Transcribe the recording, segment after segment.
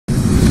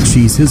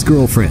She's his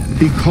girlfriend.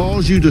 He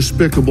calls you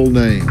despicable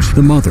names.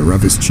 The mother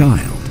of his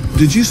child.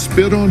 Did you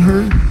spit on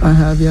her? I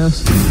have,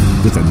 yes.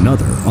 With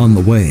another on the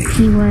way.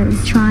 He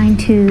was trying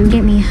to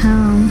get me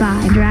home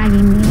by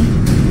dragging me.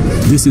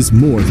 This is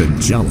more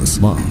than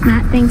jealous love.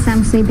 Matt thinks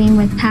I'm sleeping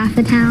with half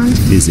the town.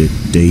 Is it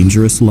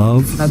dangerous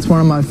love? That's one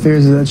of my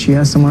fears, is that she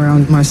has someone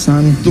around my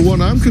son. The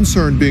one I'm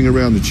concerned being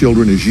around the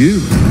children is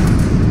you.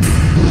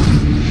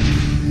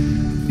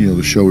 You know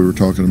the show we were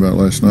talking about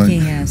last night?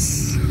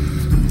 Yes.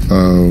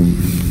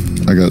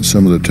 I got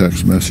some of the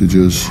text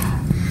messages.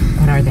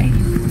 What are they?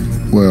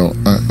 Well,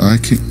 I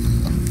can't.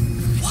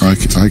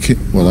 I can't.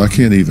 Well, I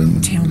can't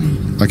even. Tell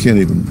me. I can't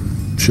even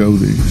show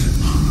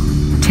these.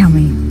 Tell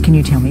me. Can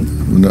you tell me?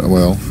 No,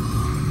 well.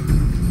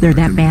 They're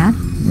that bad?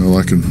 Well,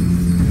 I can.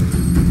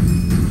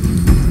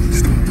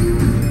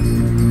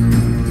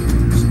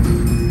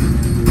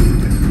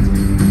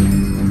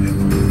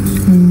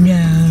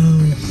 No.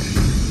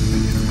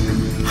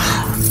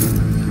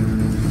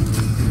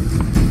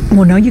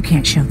 Well, no, you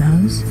can't show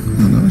those.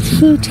 No,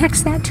 He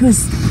texts that to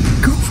his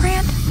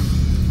girlfriend?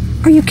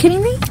 Are you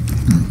kidding me?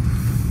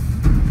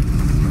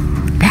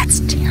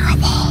 That's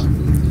terrible.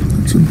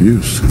 It's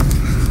abuse.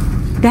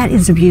 That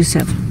is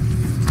abusive.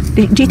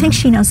 Do you think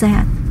she knows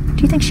that?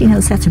 Do you think she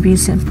knows that's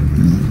abusive?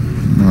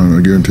 No,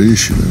 I guarantee you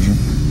she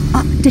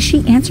doesn't. Does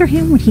she answer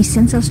him when he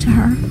sends those to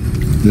her?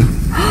 Yeah.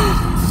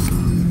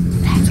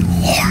 That's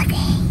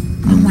horrible.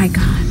 Oh my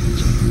God.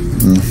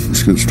 Well,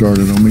 let's get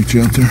started. I'll meet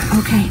you out there.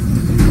 Okay.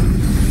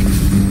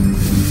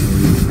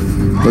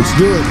 Let's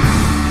do it.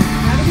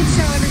 Have a good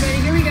show,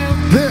 everybody. Here we go.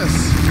 This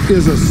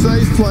is a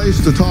safe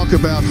place to talk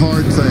about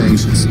hard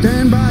things.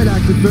 Stand by,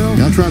 Dr. Phil.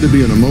 I'll try to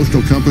be an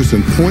emotional compass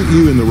and point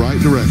you in the right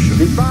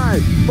direction. In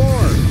 5, 4.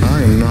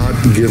 I am not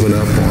giving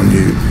up on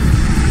you.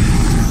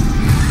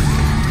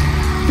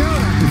 Go,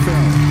 Dr.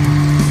 Phil.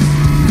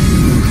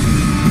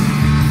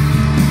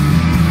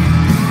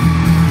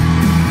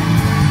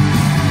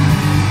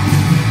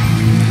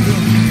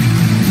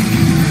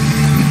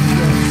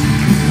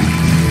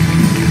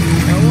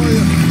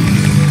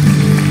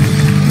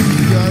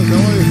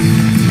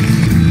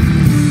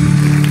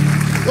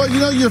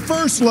 Your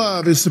first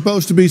love is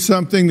supposed to be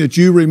something that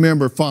you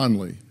remember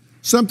fondly,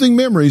 something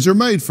memories are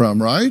made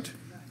from, right?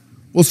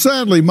 Well,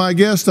 sadly, my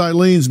guest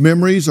Eileen's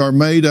memories are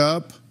made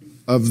up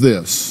of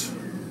this,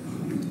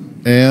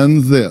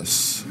 and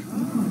this,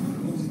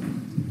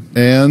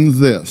 and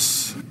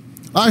this.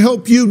 I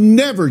hope you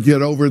never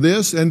get over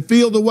this and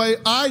feel the way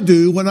I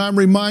do when I'm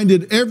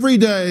reminded every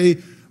day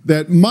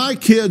that my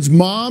kid's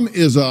mom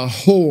is a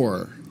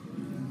whore.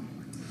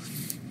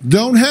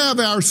 Don't have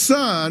our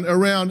son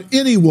around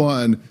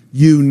anyone,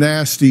 you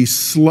nasty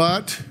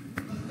slut.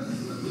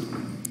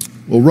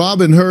 Well,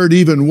 Robin heard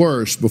even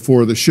worse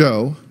before the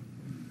show.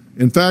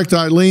 In fact,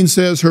 Eileen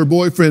says her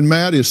boyfriend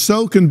Matt is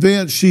so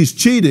convinced she's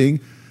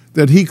cheating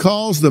that he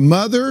calls the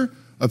mother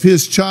of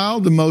his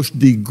child the most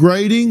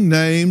degrading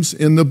names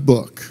in the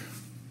book.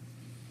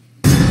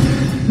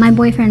 My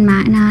boyfriend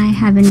Matt and I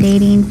have been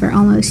dating for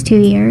almost 2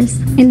 years.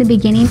 In the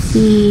beginning,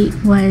 he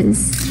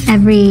was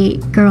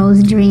every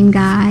girl's dream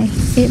guy.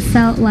 It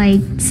felt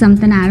like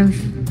something out of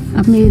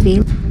a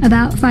movie.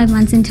 About 5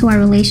 months into our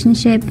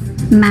relationship,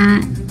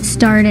 Matt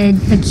started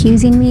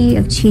accusing me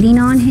of cheating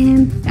on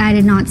him. I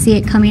did not see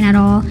it coming at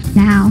all.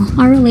 Now,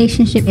 our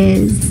relationship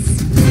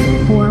is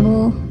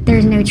horrible.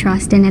 There's no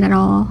trust in it at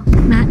all.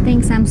 Matt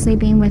thinks I'm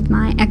sleeping with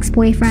my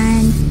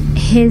ex-boyfriend,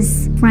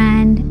 his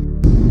friend,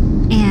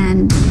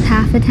 and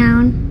half the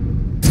town.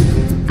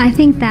 I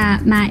think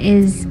that Matt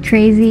is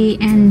crazy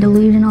and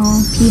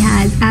delusional. He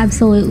has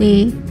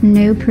absolutely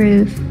no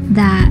proof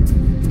that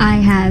I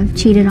have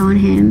cheated on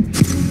him.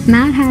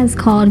 Matt has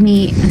called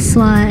me a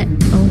slut,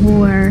 a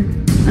whore,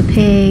 a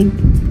pig.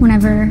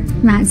 Whenever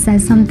Matt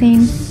says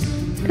something,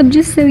 I'm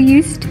just so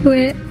used to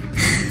it.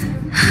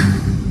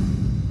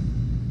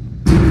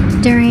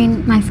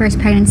 During my first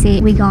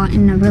pregnancy, we got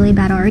in a really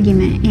bad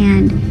argument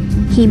and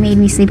he made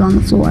me sleep on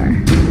the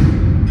floor.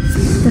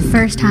 The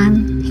first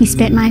time he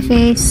spit in my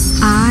face,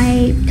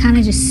 I kind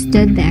of just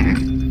stood there.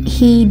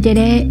 He did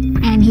it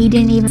and he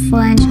didn't even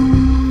flinch.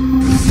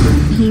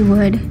 He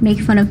would make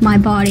fun of my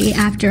body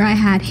after I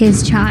had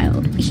his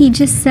child. He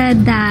just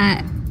said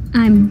that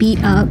I'm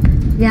beat up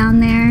down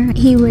there.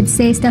 He would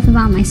say stuff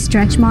about my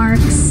stretch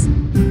marks.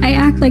 I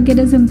act like it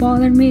doesn't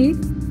bother me.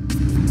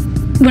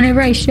 Whenever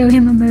I show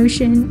him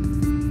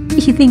emotion,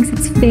 he thinks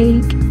it's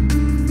fake.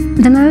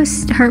 The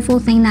most hurtful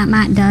thing that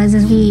Matt does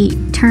is he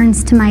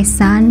turns to my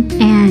son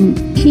and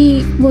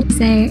he will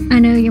say, "I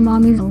know your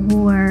mommy's a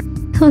whore."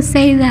 He'll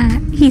say that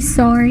he's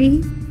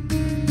sorry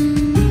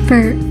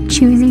for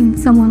choosing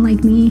someone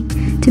like me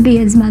to be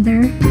his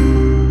mother.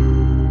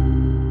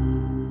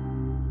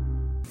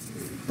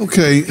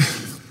 Okay,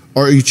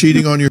 are you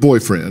cheating on your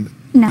boyfriend?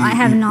 No, I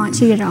have not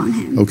cheated on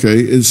him.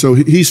 Okay, and so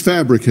he's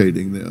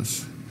fabricating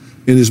this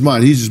in his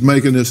mind. He's just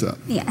making this up.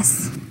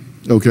 Yes.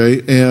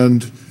 Okay,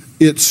 and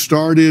it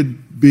started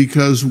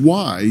because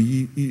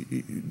why?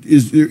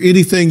 Is there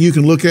anything you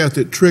can look at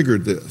that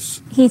triggered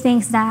this? He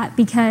thinks that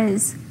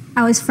because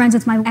I was friends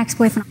with my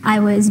ex-boyfriend. I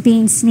was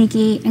being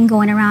sneaky and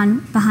going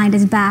around behind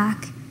his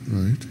back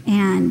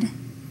and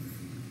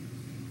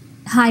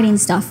hiding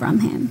stuff from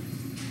him.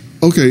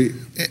 Okay,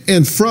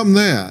 and from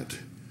that,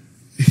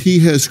 he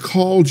has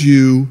called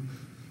you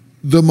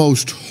the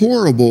most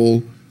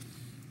horrible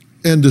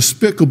and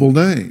despicable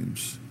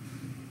names.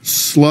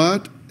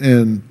 Slut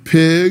and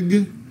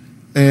pig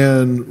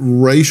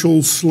and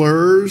racial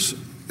slurs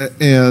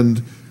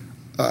and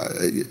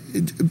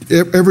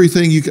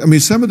everything you can. I mean,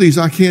 some of these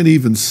I can't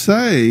even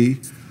say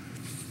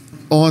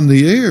on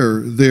the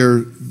air.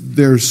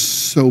 They're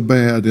so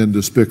bad and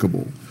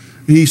despicable.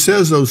 He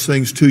says those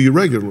things to you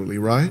regularly,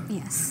 right?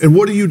 Yes. And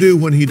what do you do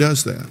when he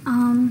does that?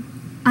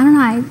 I don't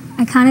know.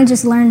 I kind of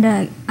just learned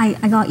to,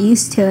 I got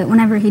used to it.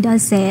 Whenever he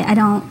does say it, I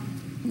don't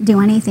do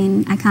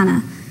anything. I kind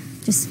of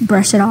just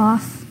brush it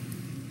off.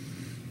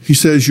 He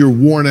says you're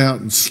worn out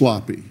and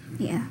sloppy.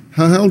 Yeah.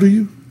 How old are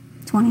you?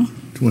 20.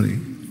 20.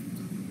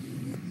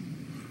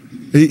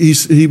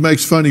 He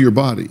makes fun of your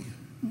body.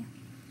 Yeah.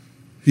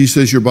 He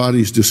says your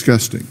body's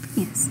disgusting.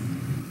 Yes.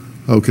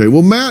 Okay.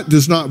 Well, Matt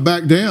does not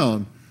back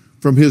down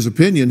from his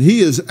opinion.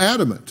 He is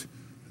adamant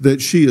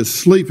that she is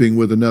sleeping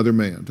with another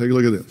man. Take a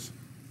look at this.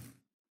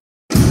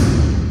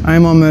 I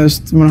am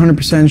almost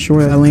 100%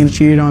 sure that Eileen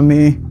cheated on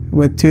me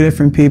with 2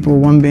 different people,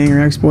 one being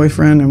her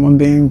ex-boyfriend and one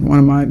being one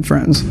of my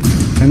friends.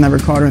 I never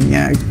caught her in the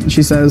act.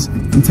 She says,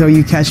 until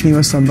you catch me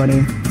with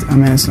somebody,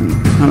 I'm innocent.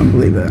 I don't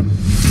believe that.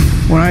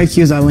 When I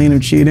accuse Eileen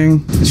of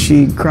cheating,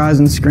 she cries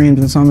and screams,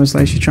 and it's almost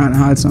like she's trying to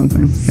hide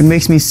something. It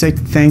makes me sick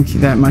to think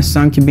that my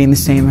son could be in the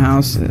same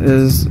house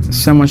as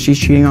someone she's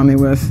cheating on me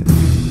with.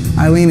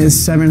 Eileen is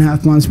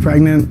 7.5 months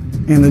pregnant,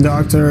 and the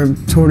doctor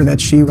told her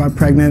that she got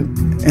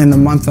pregnant in the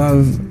month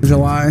of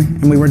July,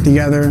 and we were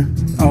together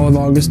all of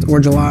August or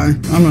July.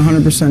 I'm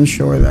 100%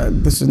 sure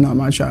that this is not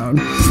my child.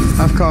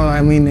 I've called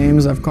Eileen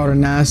names. I've called her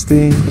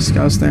nasty,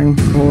 disgusting,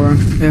 whore.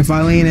 If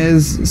Eileen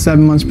is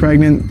 7 months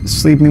pregnant,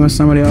 sleeping with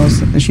somebody else,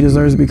 then she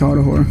deserves to be called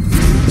a whore.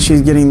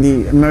 She's getting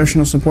the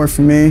emotional support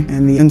from me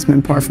and the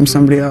intimate part from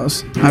somebody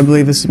else. I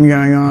believe this has been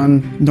going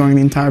on during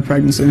the entire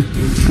pregnancy.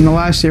 In the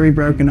last year, we've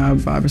broken up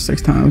 5 or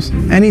 6 times.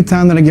 Any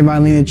time that I give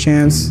Eileen a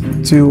chance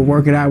to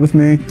work it out with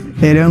me,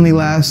 it only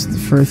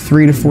lasts for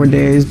 3 to 4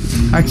 days.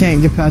 I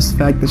can't get past the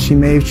fact that she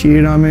may have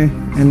cheated on me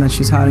and that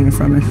she's hiding it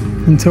from me.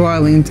 Until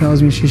Eileen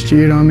tells me she's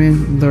cheated on me,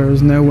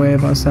 there's no way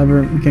of us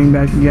ever getting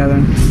back together.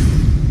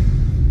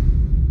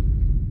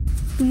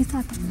 You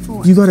thought that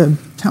before. You gotta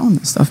tell him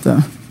this stuff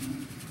though.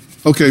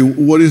 Okay,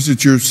 what is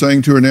it you're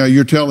saying to her now?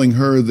 You're telling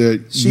her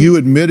that she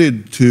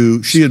admitted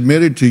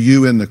to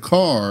you in the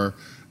car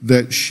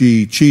that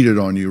she cheated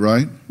on you,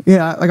 right?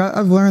 Yeah, like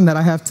I've learned that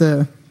I have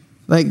to,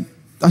 like,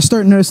 I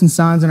start noticing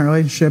signs in our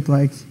relationship,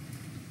 like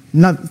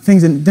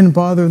things that didn't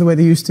bother her the way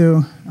they used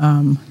to,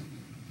 and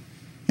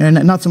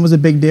nothing was a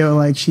big deal.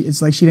 Like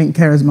it's like she didn't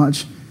care as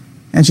much,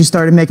 and she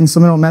started making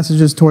subliminal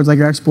messages towards like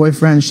her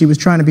ex-boyfriend. She was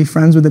trying to be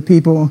friends with the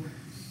people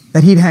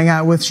that he'd hang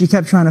out with. She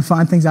kept trying to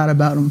find things out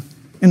about him.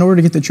 In order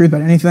to get the truth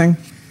about anything,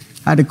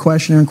 I had to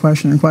question her and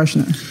question her and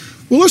question her.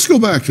 Well, let's go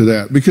back to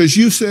that, because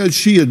you said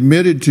she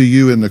admitted to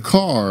you in the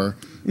car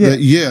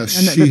that yes,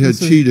 she had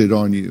cheated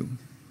on you.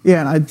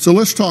 Yeah. So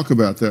let's talk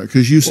about that,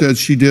 because you said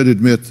she did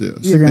admit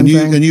this. And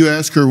you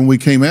asked her when we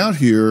came out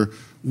here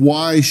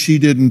why she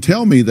didn't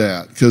tell me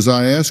that, because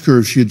I asked her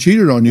if she had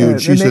cheated on you,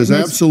 and she says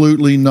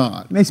absolutely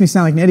not. It makes me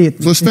sound like an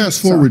idiot. So let's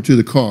fast forward to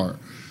the car.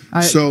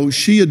 So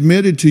she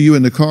admitted to you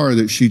in the car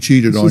that she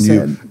cheated on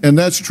you. And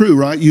that's true,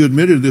 right? You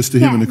admitted this to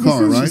him in the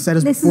car, right? She said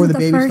it before the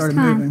baby started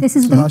moving. This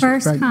is the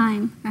first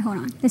time. Hold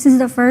on. This is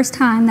the first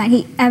time that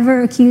he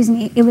ever accused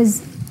me. It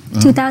was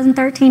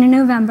 2013 in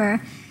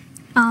November.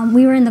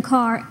 We were in the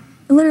car.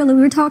 Literally,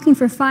 we were talking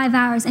for 5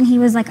 hours, and he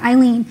was like,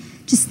 Eileen,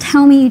 just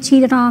tell me you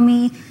cheated on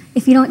me.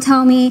 If you don't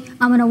tell me,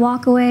 I'm going to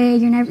walk away.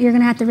 You're going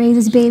to have to raise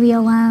this baby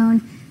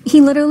alone.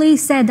 He literally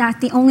said that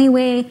the only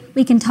way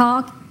we can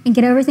talk and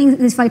get over things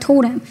is if I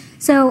told him.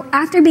 So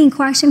after being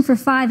questioned for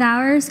 5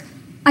 hours,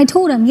 I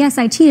told him, yes,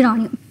 I cheated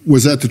on you.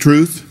 Was that the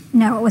truth?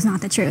 No, it was not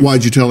the truth.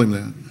 Why'd you tell him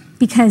that?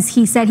 Because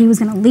he said he was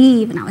going to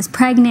leave, and I was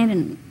pregnant,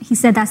 and he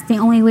said that's the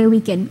only way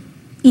we could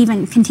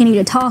even continue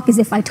to talk is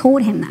if I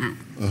told him that.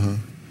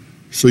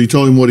 So you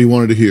told him what he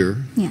wanted to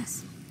hear?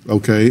 Yes.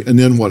 Okay, and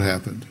then what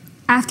happened?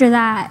 After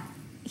that,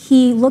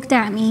 he looked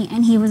at me,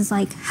 and he was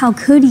like, how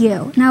could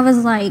you? And I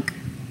was like,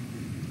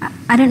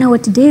 I didn't know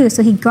what to do.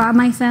 So he grabbed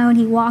my phone,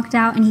 he walked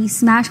out, and he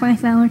smashed my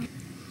phone.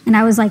 And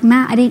I was like,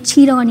 Matt, I didn't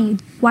cheat on you.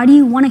 Why do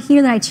you want to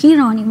hear that I cheated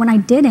on you when I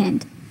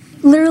didn't?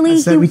 Literally, I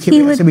said we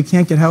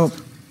can't get help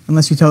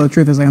unless you tell the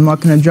truth. I was like, I'm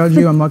not going to judge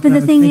you. I'm not going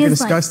to think you're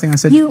disgusting. I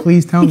said,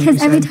 please tell me.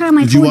 Because every time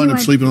I told you. Did you wind up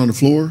sleeping on the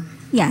floor?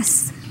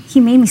 Yes. He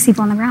made me sleep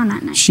on the ground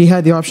that night. She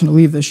had the option to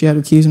leave this. She had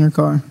her keys in her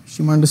car.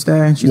 She wanted to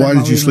stay. Why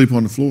did you sleep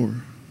on the floor?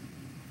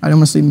 I didn't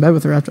want to sleep in bed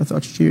with her after I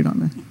thought she cheated on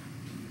me.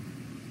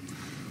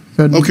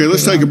 Okay,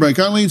 let's take a break.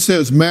 Eileen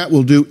says Matt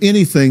will do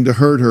anything to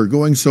hurt her,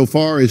 going so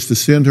far as to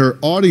send her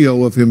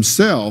audio of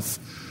himself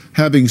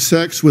having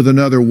sex with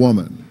another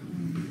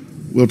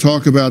woman. We'll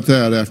talk about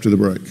that after the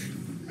break.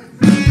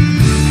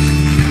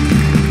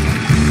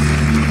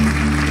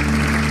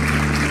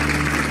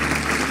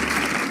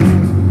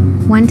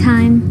 One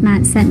time,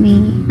 Matt sent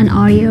me an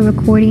audio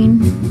recording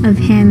of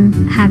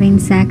him having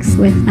sex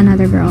with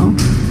another girl.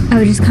 I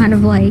was just kind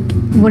of like,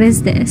 what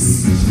is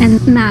this?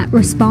 And Matt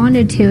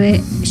responded to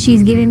it,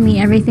 she's giving me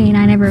everything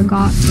I never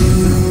got.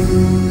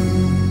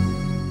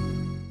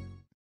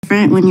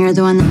 When you're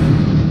the one.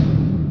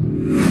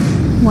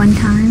 One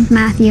time,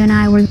 Matthew and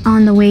I were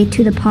on the way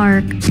to the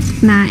park.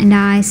 Matt and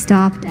I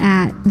stopped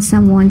at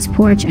someone's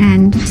porch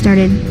and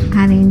started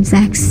having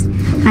sex.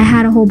 I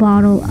had a whole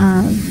bottle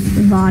of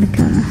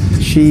vodka.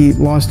 She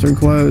lost her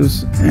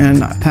clothes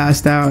and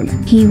passed out.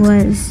 He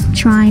was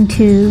trying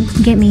to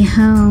get me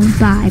home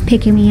by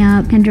picking me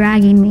up and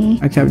dragging me.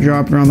 I kept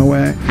dropping her on the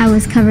way. I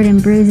was covered in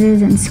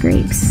bruises and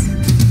scrapes.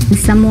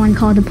 Someone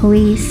called the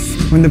police.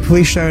 When the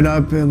police showed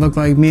up, it looked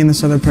like me and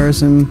this other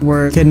person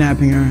were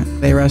kidnapping her.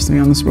 They arrested me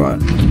on the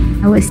spot.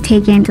 I was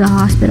taken to the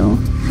hospital.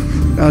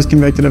 I was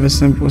convicted of a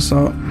simple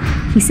assault.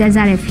 He says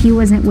that if he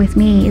wasn't with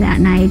me that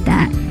night,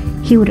 that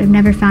he would have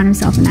never found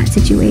himself in that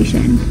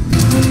situation.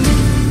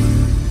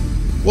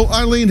 Well,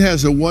 Eileen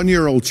has a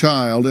 1-year-old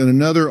child and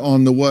another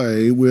on the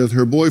way with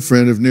her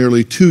boyfriend of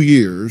nearly 2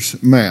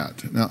 years,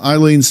 Matt. Now,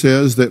 Eileen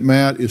says that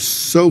Matt is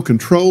so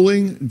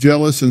controlling,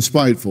 jealous, and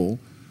spiteful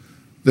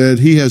that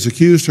he has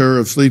accused her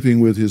of sleeping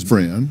with his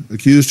friend,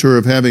 accused her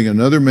of having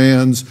another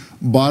man's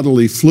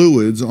bodily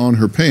fluids on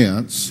her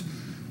pants,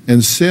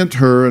 and sent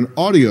her an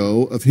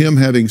audio of him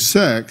having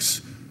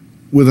sex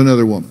with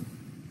another woman.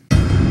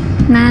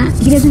 Matt,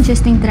 he doesn't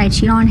just think that I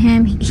cheat on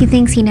him. He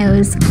thinks he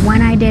knows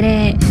when I did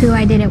it, who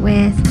I did it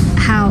with,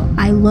 how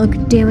I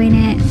look doing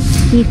it.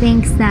 He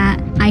thinks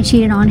that I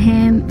cheated on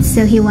him,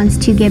 so he wants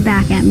to get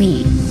back at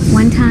me.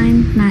 One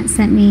time, Matt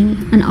sent me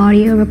an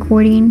audio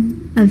recording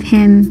of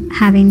him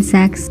having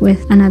sex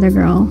with another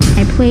girl.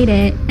 I played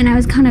it and I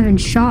was kind of in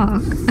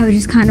shock. I was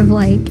just kind of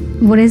like,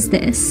 what is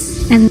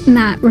this? And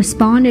Matt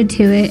responded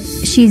to it,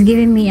 she's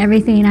giving me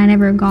everything I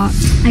never got.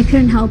 I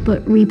couldn't help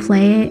but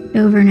replay it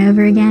over and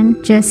over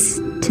again just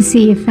to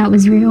see if that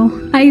was real.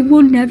 I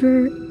will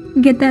never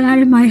get that out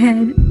of my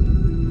head.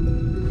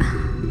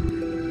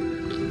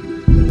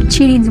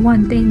 Cheating's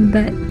one thing,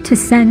 but to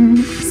send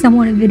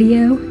someone a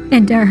video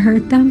and to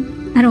hurt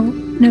them, I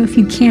don't know if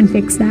you can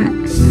fix that.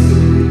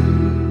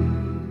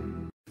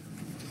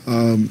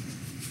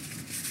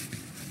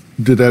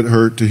 Did that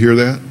hurt to hear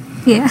that?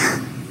 Yeah.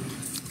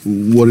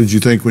 What did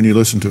you think when you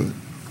listened to it?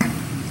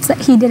 It's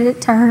like he did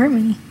it to hurt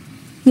me.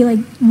 He like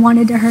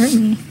wanted to hurt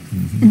me,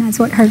 and that's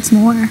what hurts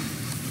more.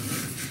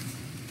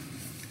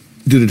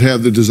 Did it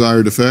have the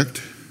desired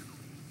effect?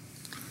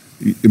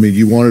 I mean,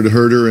 you wanted to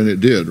hurt her and it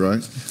did,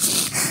 right?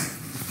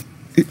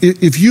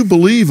 If you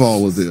believe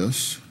all of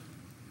this,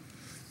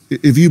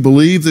 if you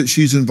believe that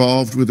she's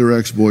involved with her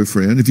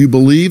ex-boyfriend, if you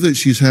believe that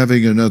she's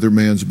having another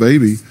man's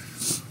baby,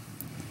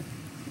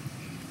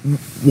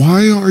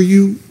 why are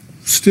you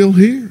still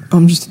here?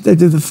 I'm just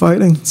addicted to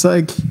fighting. It's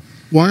like,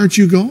 why aren't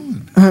you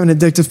gone? I have an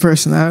addictive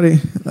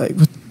personality. Like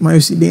with my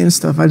OCD and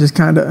stuff, I just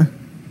kind of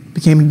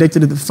became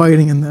addicted to the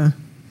fighting and the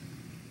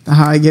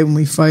high I get when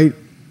we fight,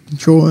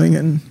 controlling,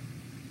 and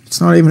it's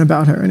not even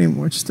about her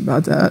anymore. It's just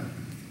about that.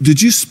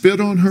 Did you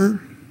spit on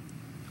her?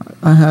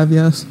 I have,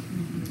 yes.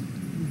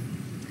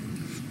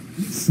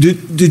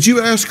 Did you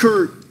ask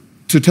her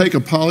to take a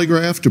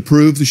polygraph to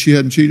prove that she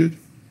hadn't cheated?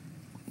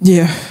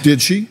 Yeah.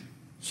 Did she?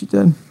 She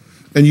did.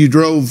 And you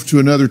drove to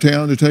another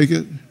town to take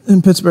it?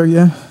 In Pittsburgh,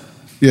 yeah.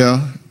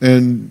 Yeah,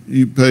 and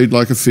you paid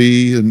like a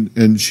fee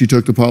and she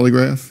took the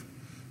polygraph?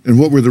 And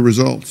what were the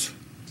results?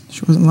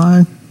 She wasn't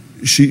lying.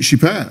 She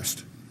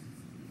passed.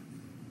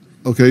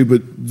 Okay,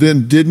 but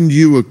then didn't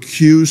you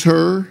accuse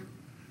her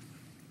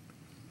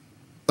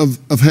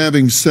of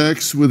having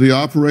sex with the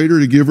operator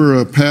to give her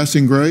a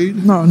passing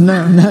grade? No.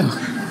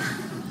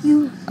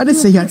 I didn't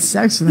say you had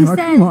sex with him.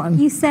 Come on.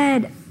 You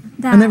said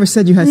that I never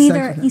said you had sex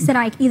with him. You said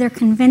I either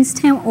convinced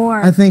him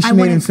or I think she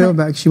made him feel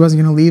bad. She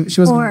wasn't going to leave. She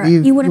wasn't going to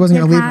leave. He wasn't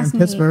going to leave in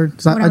Pittsburgh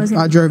because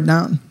I drove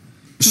down.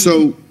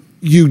 So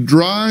you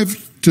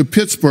drive to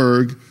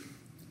Pittsburgh,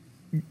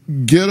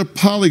 get a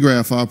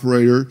polygraph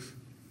operator,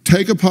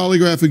 take a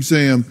polygraph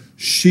exam,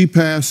 she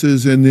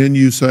passes, and then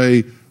you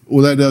say,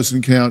 well, that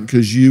doesn't count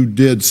because you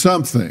did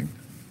something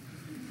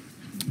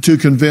to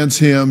convince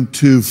him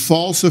to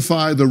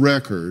falsify the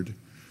record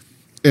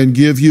and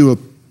give you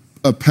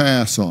a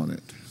pass on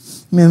it.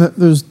 I mean,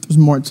 there's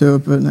more to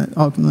it, but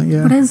ultimately,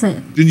 yeah. What is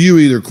it? Did you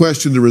either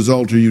question the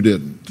result or you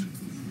didn't?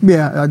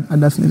 Yeah, I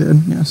definitely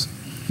did, yes.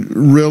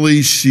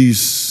 Really?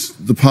 She's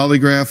the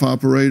polygraph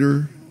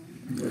operator?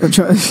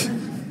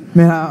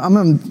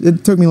 Man,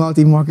 it took me a lot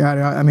to even walk out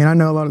here. I mean, I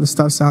know a lot of the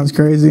stuff sounds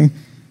crazy,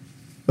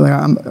 but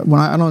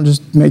like I don't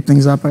just make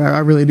things up. Like, I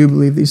really do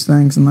believe these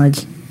things, and like,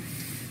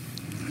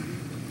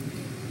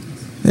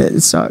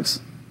 it sucks.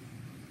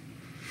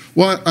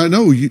 Well, I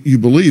know you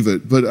believe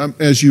it, but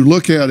as you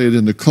look at it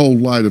in the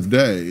cold light of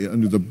day,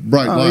 under the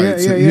bright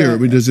lights here, I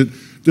mean, does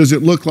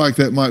it look like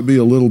that might be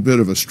a little bit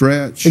of a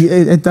stretch?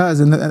 It does,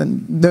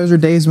 and those are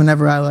days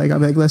whenever I'll be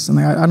like, listen,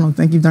 I don't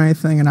think you've done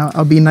anything, and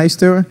I'll be nice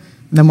to her.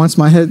 And then once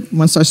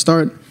I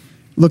start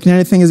looking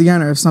at things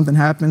again, or if something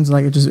happens,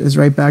 like it just is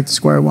right back to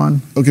square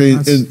one. Okay,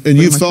 That's and pretty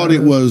you much thought how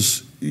it is.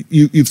 was,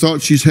 you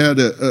thought she's had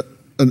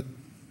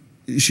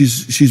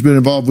she's been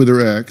involved with her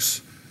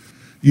ex.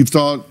 You've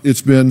thought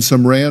it's been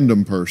some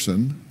random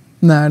person.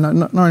 No,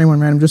 not anyone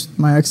random, just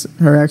my ex,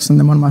 her ex, and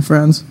then one of my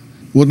friends.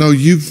 Well, no,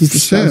 you've He's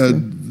said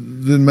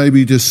disgusting. then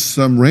maybe just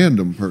some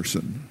random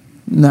person.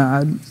 No,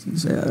 I'd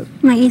say that.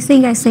 Like, you say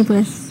you guys sleep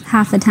with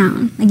half the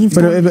town. Like, you've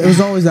But told it me was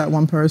that. always that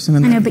one person.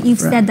 And I know, then- but you've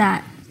said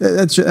that.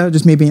 That was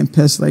just me being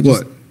pissed. Like,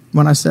 What? Just,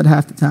 when I said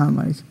half the town,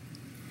 like,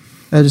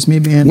 that's just me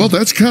being. Well,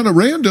 that's kind of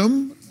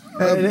random.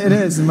 It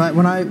is. And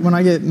when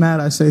I get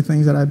mad, I say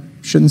things that I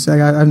shouldn't say.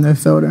 I have no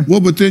filter. Well,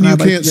 but then And you I'd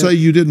like can't to say get-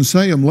 you didn't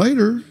say them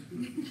later.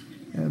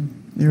 Yeah,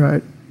 you're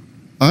right.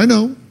 I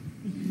know.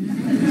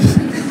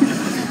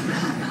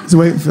 Just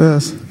waiting for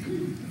this.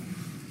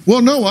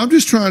 Well, no, I'm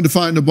just trying to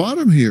find the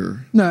bottom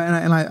here. No,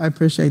 and I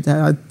appreciate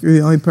that. You're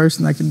the only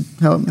person that can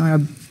help me.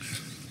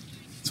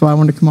 That's why I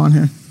wanted to come on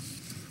here.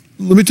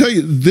 Let me tell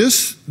you,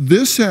 this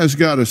has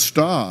got to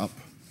stop,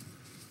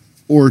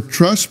 or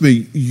trust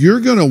me, you're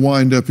going to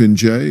wind up in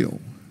jail,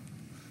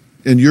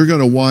 and you're going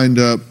to wind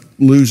up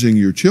losing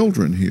your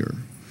children here.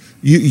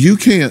 You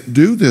can't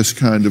do this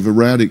kind of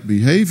erratic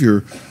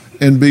behavior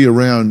and be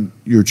around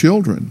your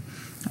children.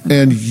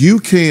 And you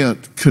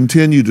can't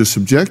continue to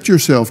subject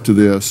yourself to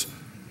this,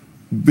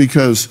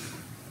 because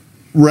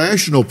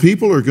rational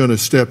people are going to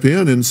step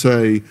in and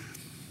say,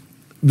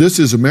 this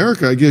is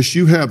America. I guess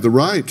you have the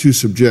right to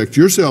subject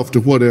yourself to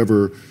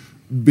whatever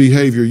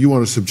behavior you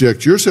want to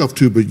subject yourself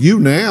to, but you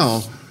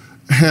now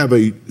have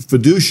a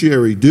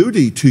fiduciary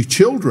duty to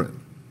children.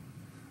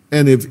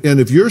 And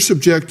if you're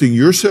subjecting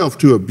yourself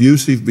to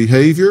abusive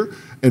behavior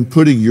and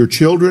putting your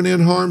children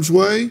in harm's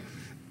way,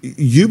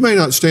 you may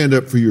not stand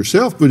up for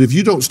yourself, but if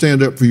you don't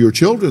stand up for your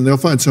children, they'll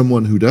find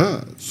someone who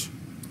does.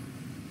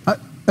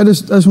 I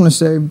just want to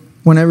say,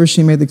 whenever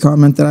she made the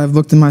comment that I've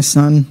looked at my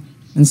son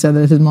and said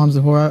that his mom's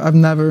a whore, I've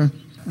never,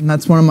 and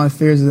that's one of my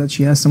fears, is that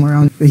she has someone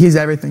around. But he's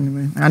everything to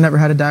me. I never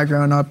had a dad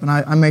growing up, and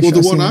I make Well, sure the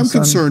I see one my I'm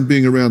son. concerned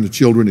being around the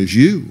children is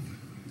you.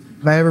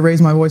 If I ever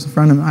raised my voice in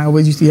front of him, I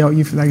always used to yell at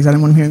you for that because I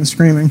didn't want to hear the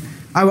screaming.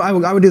 I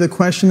would do the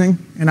questioning,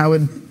 and I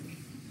would,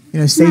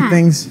 say Matt,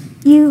 things.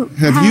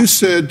 Have you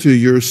said to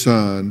your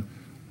son,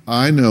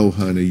 I know,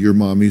 honey, your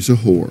mommy's a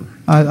whore?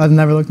 I've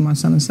never looked at my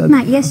son and said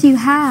Matt, yes, you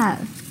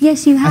have.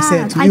 Yes, you have.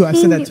 said it to you. I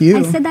said that to you.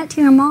 I said that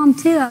to your mom,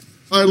 too.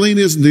 Eileen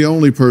isn't the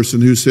only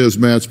person who says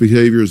Matt's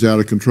behavior is out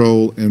of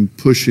control and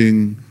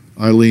pushing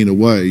Eileen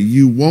away.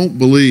 You won't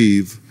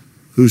believe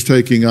who's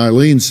taking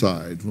Eileen's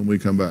side when we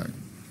come back.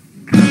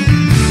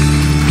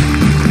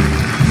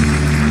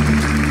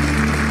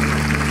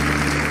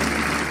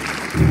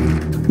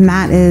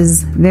 Matt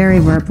is very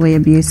verbally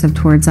abusive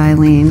towards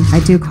Eileen. I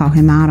do call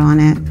him out on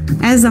it.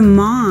 As a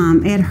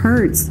mom, it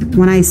hurts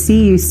when I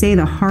see you say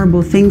the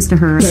horrible things to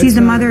her. She's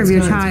the mother of your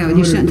child.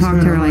 You shouldn't talk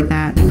to her like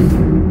that.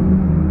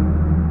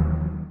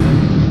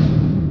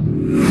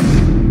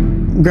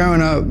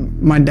 Growing up,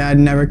 my dad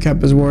never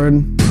kept his word,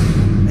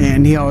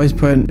 and he always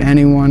put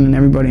anyone and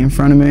everybody in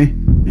front of me,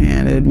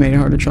 and it made it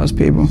hard to trust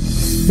people.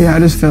 Yeah, I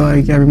just feel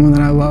like everyone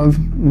that I love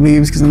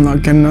leaves because I'm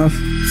not good enough.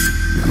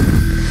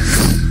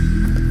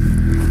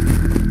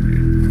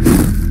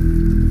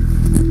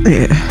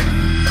 Yeah.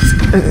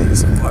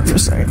 It's hard for a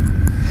second.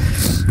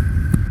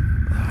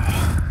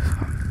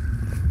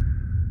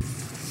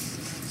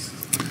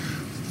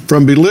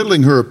 From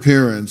belittling her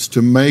appearance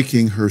to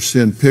making her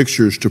send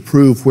pictures to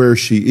prove where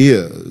she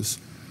is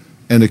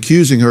and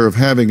accusing her of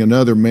having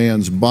another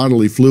man's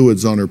bodily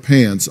fluids on her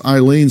pants,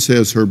 Eileen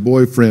says her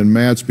boyfriend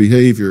Matt's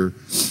behavior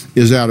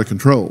is out of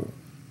control.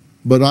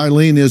 But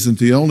Eileen isn't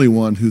the only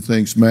one who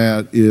thinks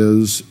Matt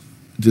is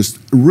just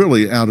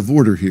really out of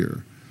order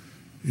here.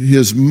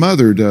 His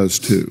mother does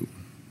too.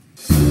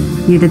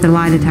 You did the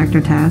lie detector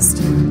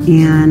test,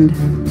 and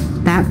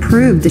that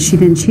proved that she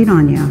didn't cheat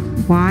on you.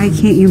 Why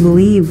can't you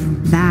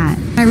believe that?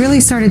 I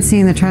really started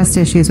seeing the trust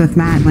issues with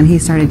Matt when he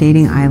started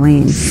dating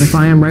Eileen. If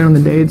I am right on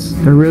the dates,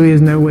 there really is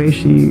no way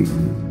she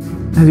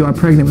has got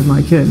pregnant with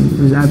my kid.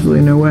 There's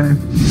absolutely no way.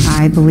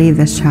 I believe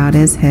this child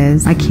is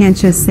his. I can't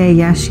just say,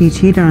 yes, she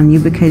cheated on you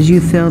because you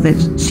feel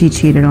that she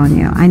cheated on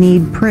you. I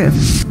need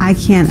proof. I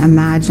can't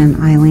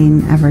imagine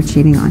Eileen ever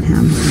cheating on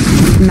him.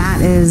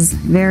 Matt is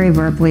very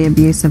verbally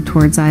abusive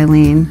towards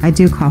Eileen. I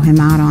do call him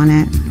out on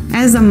it.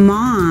 As a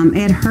mom,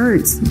 it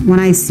hurts when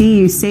I see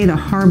you say the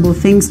horrible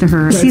things to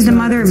her. She's the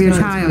mother of your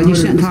child. You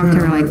shouldn't talk to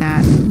her like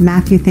that.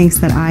 Matthew thinks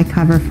that I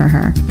cover for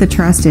her. The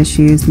trust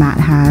issues Matt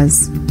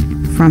has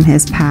from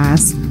his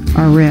past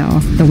are real.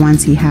 The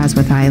ones he has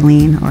with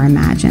Eileen are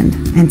imagined.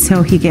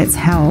 Until he gets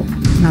help,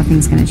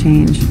 nothing's going to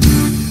change.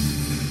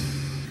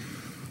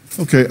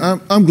 Okay,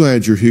 I'm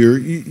glad you're here.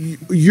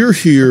 You're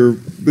here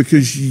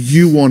because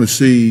you want to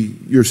see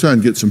your son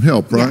get some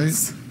help, right?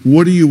 Yes.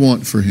 What do you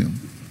want for him?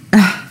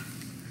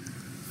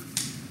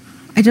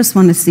 I just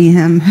want to see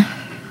him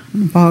in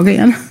the ball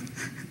game.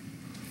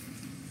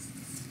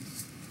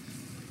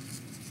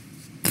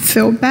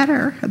 Feel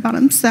better about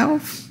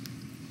himself.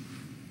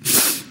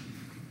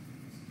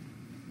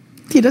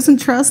 He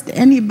doesn't trust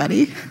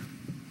anybody.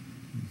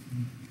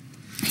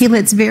 He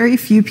lets very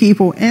few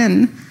people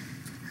in.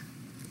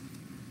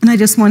 And I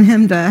just want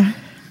him to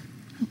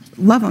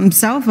love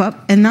himself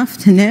up enough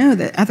to know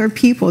that other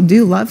people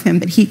do love him,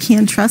 but he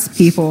can't trust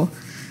people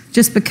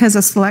just because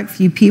a select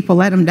few people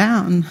let him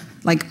down.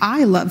 Like,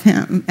 I love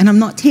him, and I'm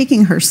not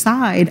taking her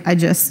side.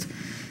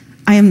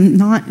 I am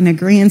not in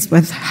agreement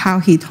with how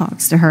he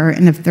talks to her,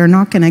 and if they're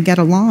not going to get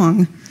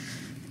along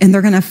and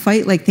they're going to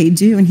fight like they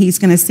do, and he's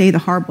going to say the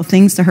horrible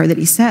things to her that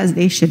he says,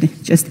 they should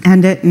just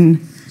end it.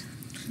 And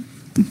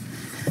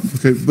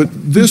Okay, but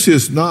this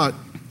is not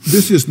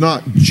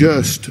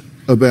just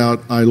about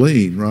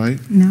Eileen, right?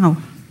 no.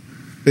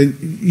 And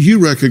you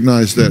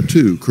recognize that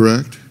too,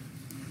 correct?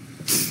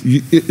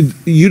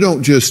 You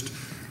don't just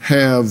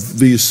have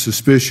these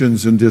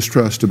suspicions and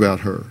distrust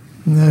about her,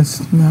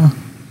 No.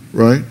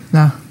 right?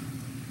 No.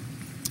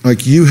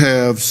 Like, you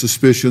have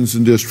suspicions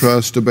and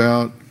distrust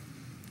about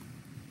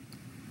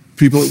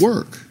people at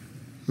work,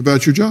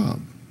 about your job,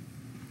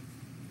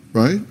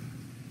 right?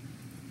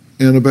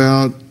 And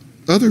about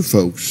other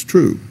folks,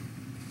 true.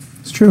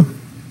 It's true.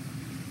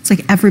 It's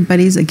like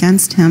everybody's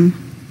against him.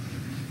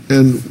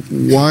 And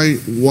why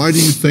do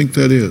you think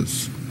that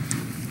is?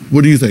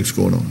 What do you think's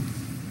going on?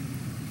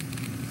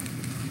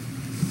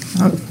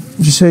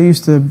 I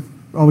used to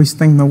always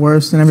think the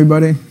worst in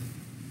everybody.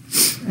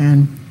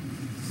 And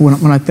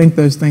when I think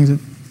those things,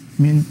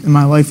 in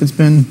my life, it's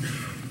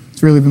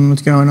really been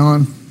what's going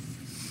on.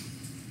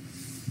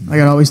 Like,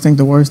 I'd always think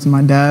the worst of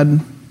my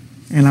dad,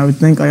 and I would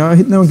think, like, oh,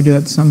 no one could do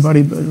that to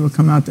somebody, but it would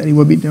come out that he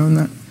would be doing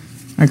that.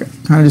 I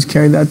kind of just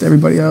carried that to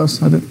everybody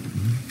else. I just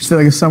feel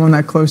like if someone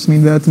that close to me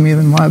did that to me,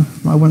 then why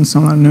wouldn't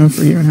someone I've known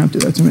for a year and a half do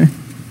that to me?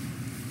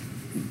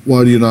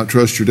 Why do you not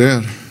trust your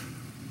dad?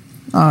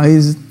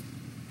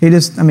 He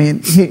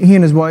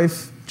and his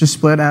wife just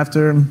split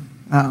after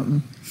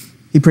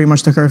he pretty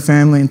much took her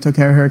family and took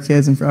care of her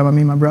kids and forgot about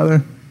me and my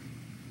brother.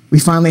 We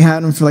finally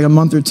had him for like a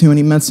month or two, and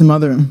he met some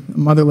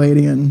mother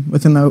lady, and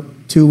within the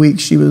 2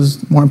 weeks, she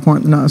was more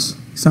important than us.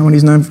 Someone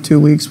he's known for 2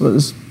 weeks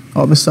was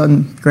all of a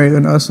sudden greater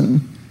than us,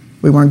 and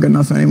we weren't good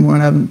enough anymore,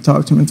 and I haven't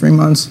talked to him in 3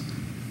 months.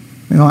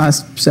 In the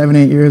last 7,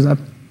 8 years, I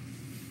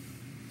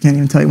can't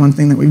even tell you one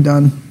thing that we've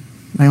done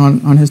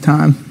on his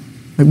time,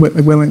 like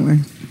willingly.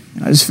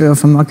 And I just feel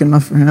if I'm not good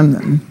enough for him,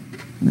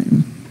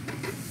 then,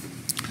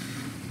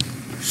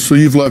 So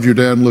you've loved your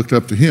dad and looked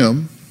up to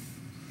him,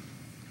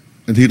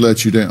 and he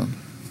let you down.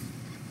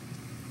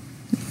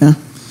 yeah.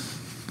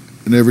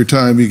 And every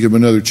time you give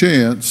him another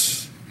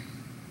chance,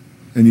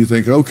 and you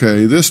think,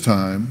 okay, this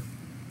time,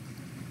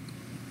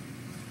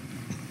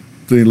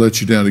 then he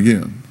lets you down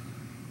again.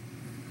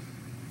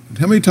 And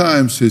how many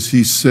times has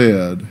he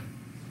said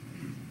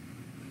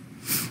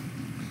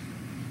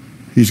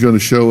he's going to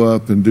show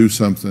up and do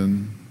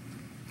something,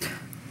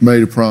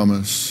 made a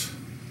promise,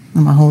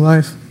 My whole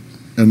life.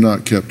 and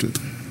not kept it?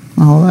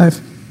 My whole life.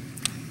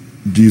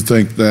 Do you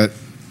think that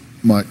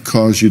might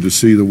cause you to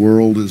see the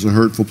world as a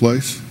hurtful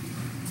place?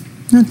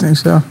 I don't think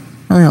so.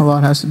 I think a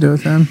lot has to do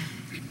with him.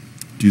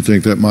 Do you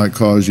think that might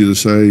cause you to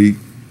say you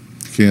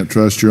can't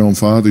trust your own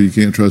father, you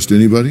can't trust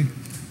anybody?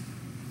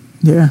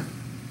 Yeah.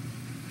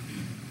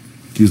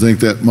 Do you think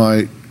that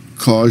might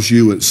cause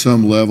you at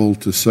some level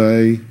to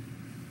say,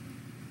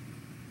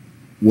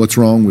 what's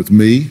wrong with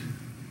me?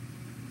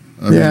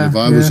 I mean, if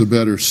I was a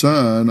better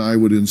son, I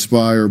would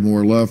inspire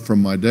more love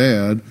from my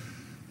dad.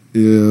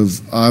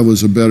 If I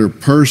was a better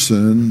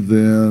person,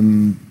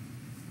 then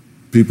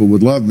people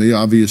would love me.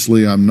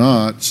 Obviously, I'm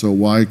not, so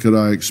why could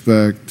I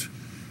expect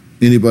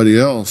anybody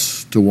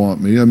else to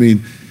want me? I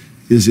mean,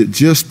 is it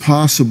just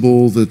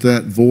possible that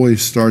that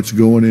voice starts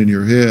going in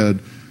your head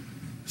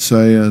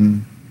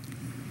saying,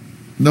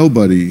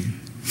 nobody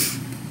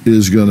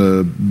is going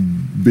to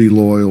be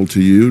loyal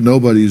to you,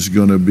 nobody's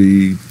going to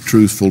be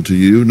truthful to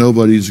you,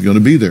 nobody's going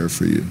to be there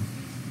for you?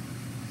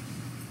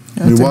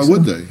 I mean, why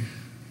would they?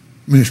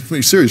 I mean,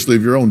 seriously,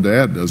 if your own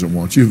dad doesn't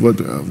want you, what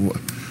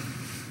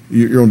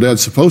your own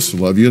dad's supposed to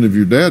love you, and if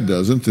your dad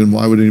doesn't, then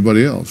why would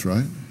anybody else,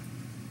 right?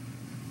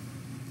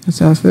 That's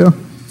how I feel.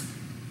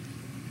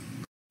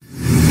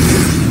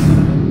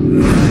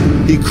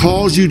 He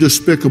calls you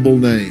despicable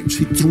names.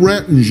 He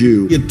threatens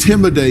you,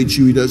 intimidates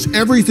you. He does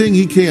everything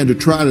he can to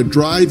try to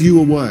drive you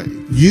away.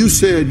 You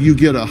said you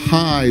get a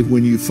high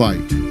when you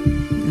fight.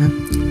 Yeah.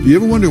 Do you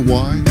ever wonder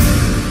why?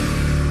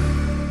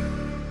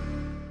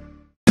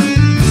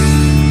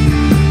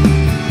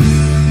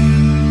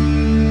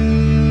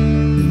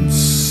 And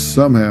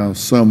somehow,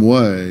 some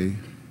way,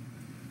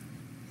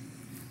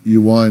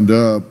 you wind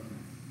up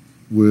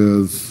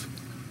with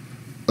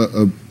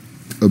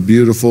a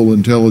beautiful,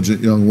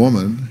 intelligent young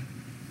woman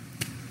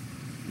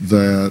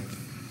that,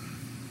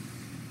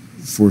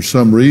 for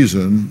some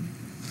reason,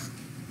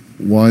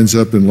 winds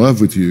up in love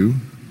with you,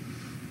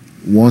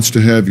 wants to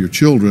have your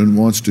children,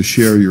 wants to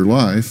share your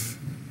life.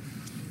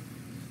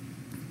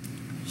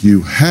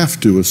 You have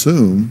to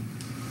assume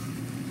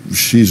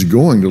she's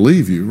going to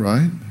leave you,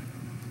 right?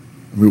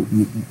 I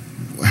mean,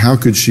 how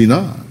could she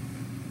not?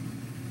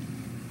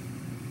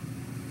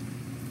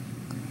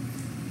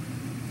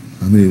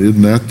 I mean,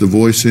 isn't that the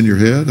voice in your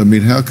head? I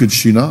mean, how could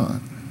she not?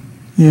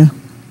 Yeah.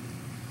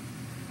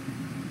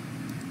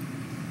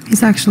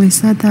 He's actually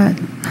said that.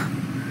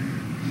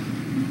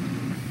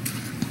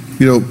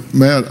 You know,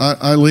 Matt,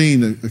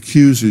 Eileen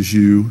accuses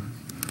you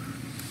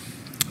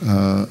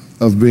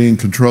of being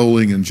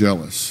controlling and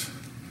jealous.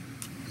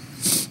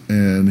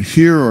 And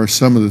here are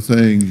some of the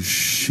things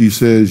she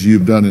says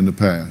you've done in the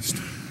past.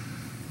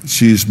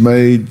 She's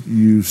made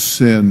you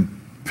send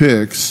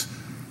pics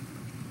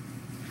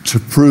to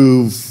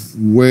prove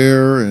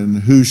where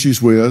and who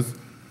she's with.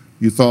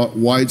 You thought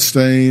white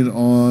stain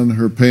on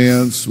her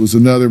pants was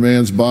another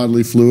man's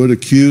bodily fluid,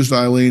 accused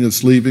Eileen of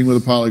sleeping with a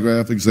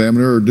polygraph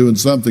examiner or doing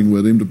something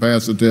with him to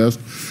pass the test,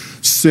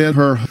 sent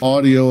her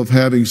audio of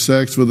having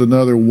sex with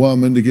another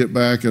woman to get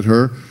back at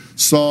her,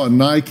 saw a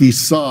Nike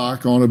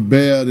sock on a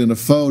bed in a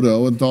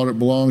photo and thought it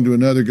belonged to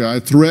another guy,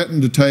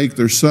 threatened to take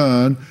their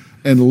son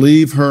and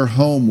leave her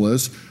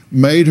homeless,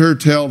 made her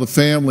tell the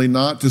family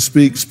not to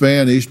speak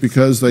Spanish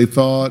because they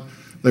thought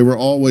they were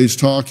always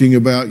talking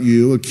about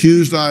you,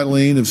 accused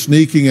Eileen of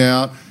sneaking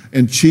out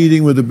and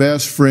cheating with the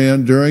best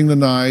friend during the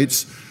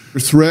nights,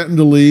 threatened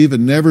to leave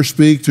and never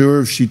speak to her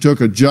if she took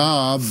a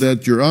job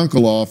that your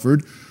uncle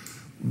offered.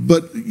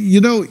 But, you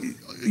know,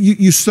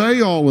 you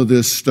say all of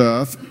this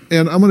stuff,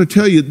 and I'm going to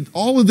tell you,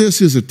 all of this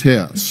is a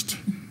test.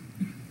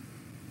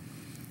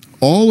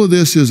 All of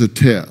this is a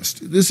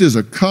test. This is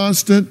a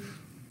constant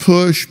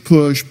push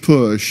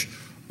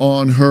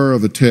on her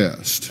of a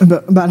test.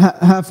 About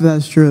half of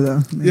that's true, though.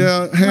 I mean,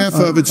 yeah, half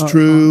of it's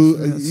true.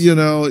 Honestly, you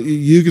know,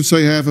 you could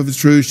say half of it's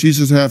true. She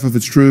says half of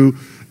it's true.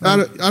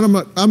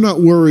 I'm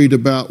not worried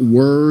about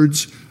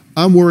words.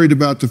 I'm worried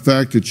about the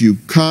fact that you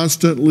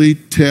constantly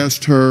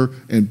test her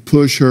and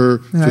push her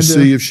to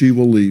see if she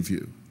will leave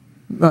you.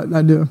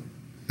 I do.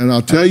 And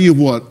I'll tell you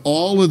what,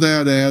 all of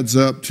that adds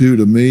up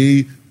to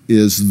me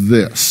is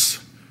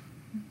this.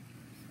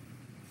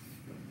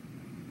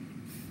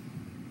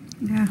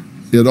 Yeah.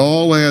 It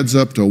all adds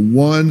up to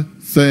one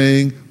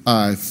thing: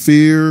 I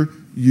fear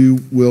you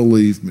will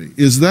leave me.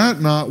 Is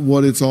that not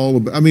what it's all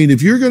about? I mean,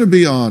 if you're going to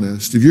be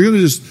honest, if you're going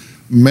to just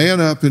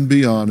man up and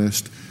be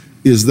honest,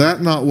 is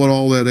that not what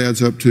all that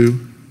adds up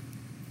to?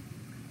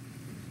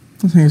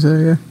 I think so,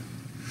 yeah.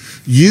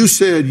 You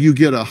said you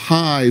get a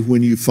high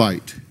when you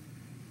fight,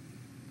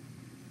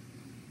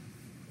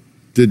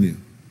 didn't you?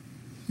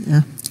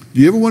 Yeah.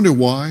 Do you ever wonder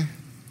why?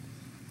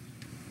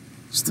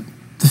 Just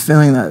the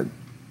feeling that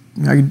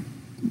I could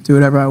do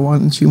whatever I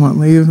want and she won't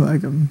leave.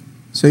 Like, I'm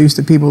so used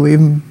to people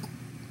leaving,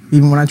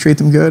 even when I treat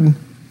them good,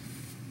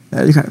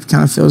 that it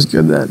kind of feels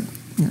good that,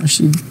 you know,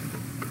 she'd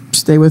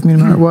stay with me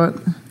no matter what.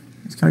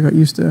 It's kind of got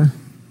used to,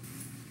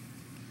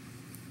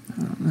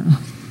 I don't know.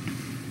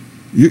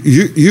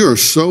 You are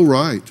so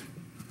right.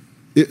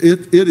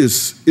 It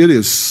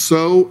is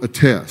so a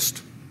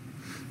test.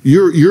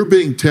 You're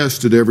being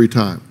tested every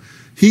time.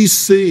 He's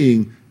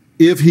seeing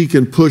if he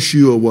can push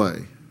you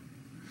away.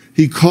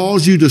 He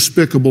calls you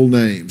despicable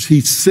names. He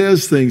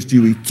says things to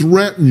you. He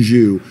threatens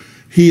you.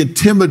 He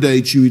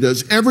intimidates you. He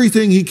does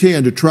everything he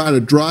can to try to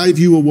drive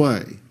you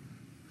away,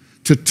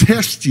 to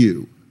test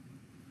you.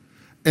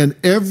 And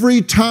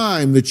every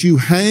time that you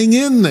hang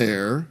in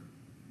there,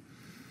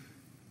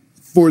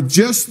 for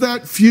just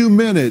that few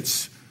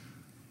minutes,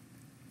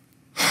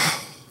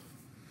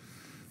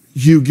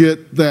 you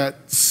get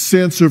that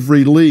sense of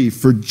relief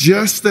for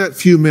just that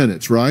few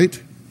minutes, right?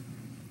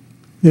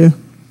 Yeah.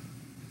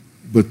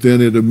 But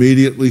then it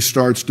immediately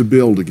starts to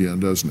build again,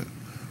 doesn't it?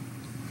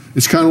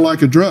 It's kind of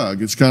like a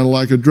drug. It's kind of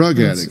like a drug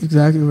That's addict.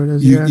 exactly what it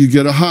is, You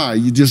get a high.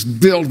 You just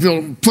build,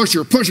 push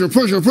her.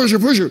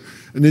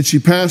 And then she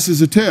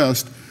passes a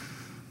test.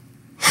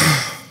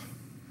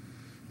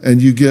 And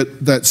you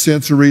get that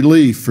sense of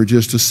relief for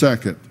just a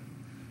second.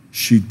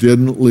 She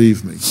didn't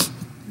leave me.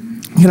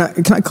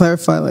 Can I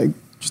clarify, like,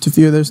 just a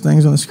few of those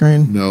things on the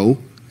screen? No,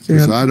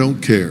 because I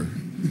don't care.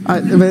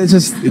 But it's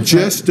just... It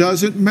just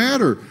doesn't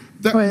matter.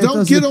 Don't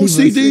doesn't get people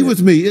OCD see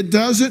with me. It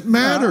doesn't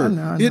matter.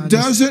 It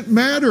doesn't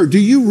matter. Do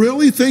you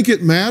really think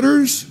it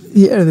matters?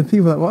 Yeah, the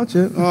people that watch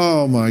it.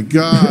 Oh, my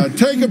God.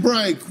 Take a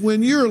break.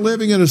 When you're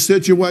living in a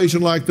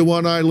situation like the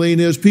one Eileen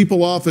is,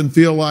 people often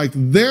feel like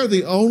they're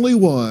the only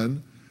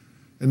one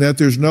and that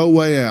there's no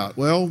way out.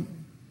 Well,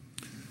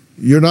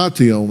 you're not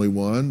the only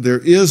one. There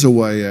is a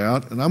way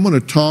out, and I'm going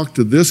to talk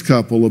to this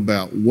couple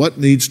about what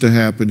needs to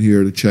happen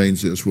here to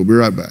change this. We'll be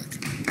right back.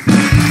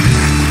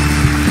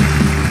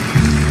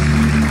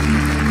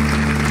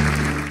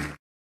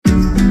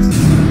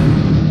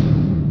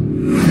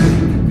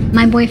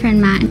 My boyfriend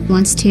Matt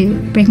wants to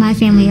break my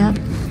family up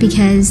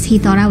because he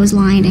thought I was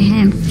lying to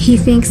him. He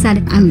thinks that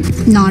I'm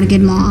not a good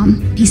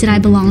mom. He said I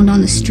belonged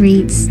on the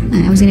streets,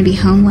 and I was going to be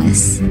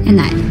homeless, and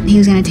that he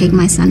was going to take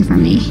my son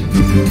from me.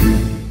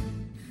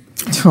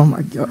 Oh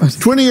my God.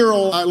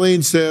 20-year-old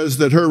Eileen says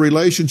that her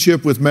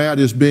relationship with Matt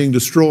is being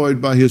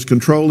destroyed by his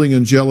controlling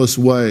and jealous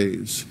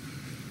ways.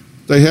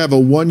 They have a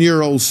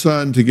 1-year-old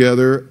son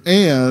together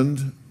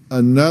and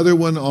another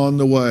one on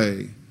the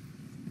way.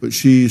 But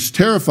she's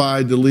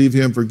terrified to leave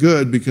him for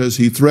good because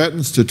he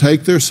threatens to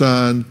take their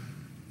son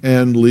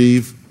and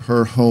leave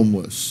her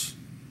homeless.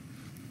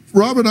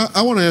 Robin,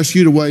 I want to ask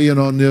you to weigh in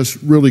on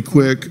this really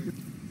quick.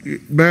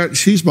 Matt,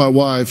 she's my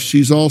wife.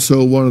 She's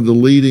also one of the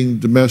leading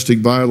domestic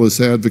violence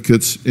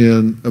advocates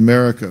in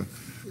America.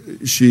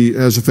 She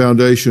has a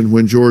foundation,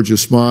 When Georgia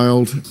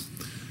Smiled,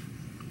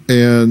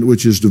 and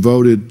which is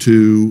devoted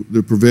to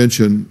the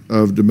prevention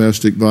of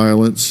domestic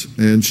violence.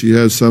 And she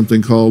has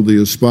something called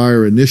the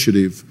Aspire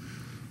Initiative,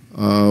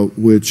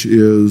 which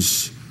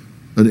is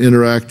an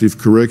interactive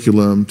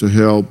curriculum to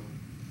help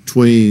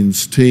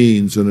tweens,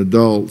 teens, and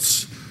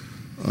adults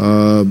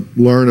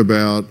learn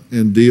about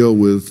and deal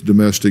with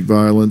domestic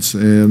violence.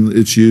 And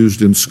it's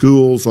used in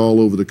schools all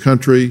over the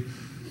country.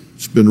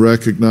 It's been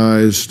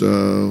recognized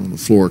on the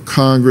floor of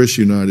Congress,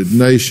 United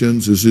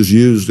Nations. This is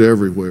used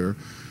everywhere.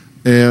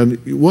 And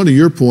one of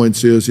your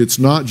points is it's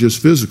not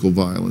just physical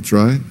violence,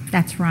 right?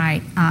 That's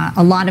right.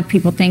 A lot of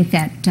people think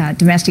that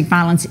domestic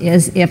violence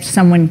is if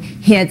someone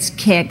hits,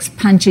 kicks,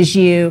 punches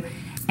you.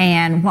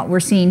 And what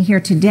we're seeing here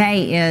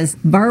today is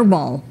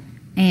verbal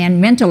and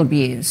mental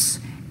abuse.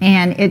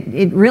 And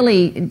it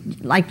really,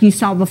 like you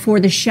saw before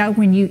the show,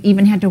 when you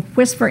even had to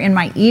whisper in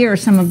my ear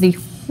some of the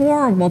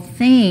horrible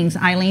things,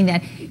 Eileen,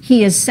 that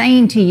he is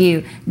saying to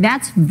you,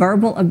 that's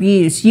verbal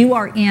abuse. You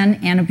are in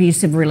an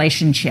abusive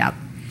relationship.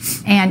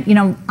 And, you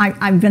know,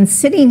 I've been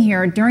sitting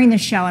here during the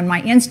show, and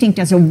my instinct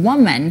as a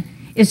woman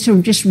is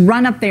to just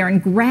run up there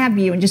and grab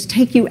you and just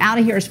take you out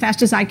of here as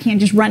fast as I can,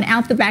 just run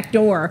out the back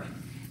door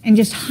and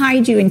just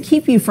hide you and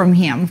keep you from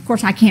him. Of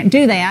course, I can't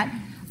do that.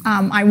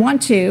 I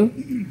want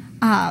to.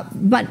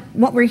 But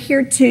what we're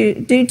here to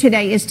do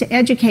today is to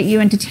educate you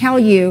and to tell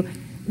you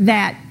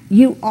that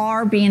you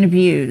are being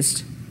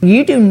abused.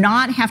 You do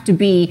not have to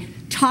be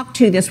talked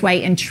to this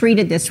way and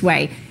treated this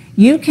way.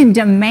 You can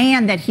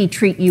demand that he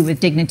treat you with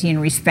dignity and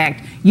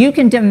respect. You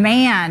can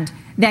demand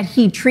that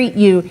he treat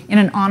you in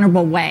an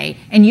honorable way.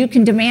 And you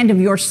can demand of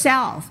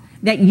yourself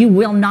that you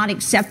will not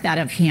accept that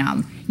of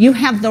him. You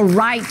have the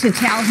right to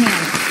tell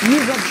him, you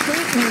will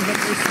treat me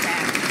with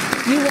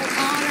respect. You will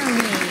honor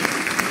me.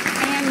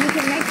 And you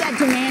can make that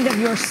demand of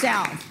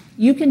yourself.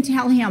 You can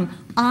tell him,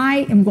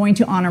 I am going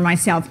to honor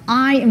myself.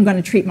 I am going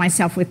to treat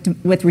myself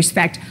with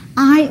respect.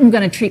 I am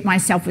going to treat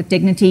myself with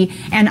dignity.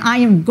 And I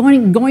am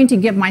going to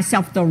give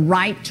myself the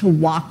right to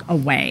walk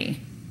away.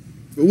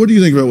 What do you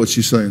think about what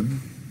she's saying?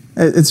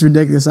 It's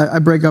ridiculous. I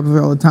break up with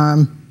her all the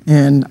time,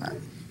 and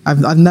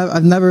I've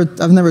never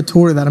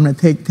told her that I'm going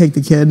to take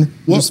the kid.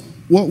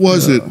 What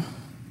was it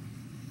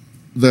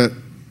that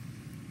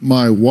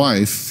my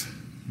wife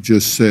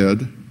just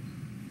said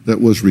that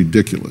was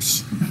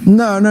ridiculous?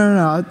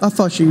 No. I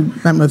thought she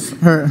meant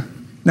with her.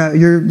 No,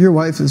 your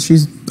wife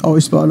she's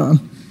always spot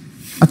on.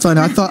 I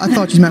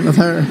thought you meant with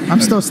her.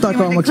 I'm still stuck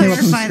on what came up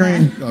on the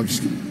screen. No, I'm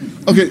just kidding.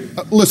 Okay,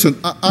 listen.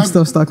 I'm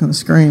still stuck on the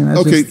screen.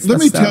 Let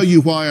me tell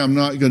you why I'm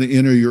not going to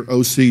enter your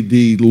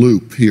OCD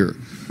loop here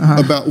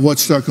about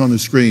what's stuck on the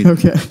screen.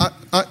 Okay.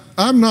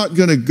 I'm not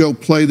going to go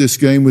play this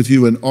game with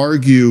you and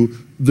argue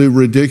the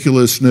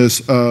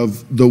ridiculousness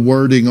of the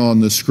wording on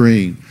the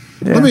screen.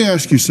 Yeah. Let me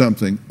ask you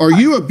something. Are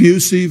you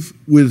abusive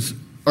with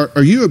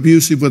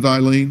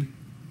Eileen?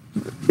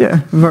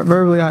 Yeah,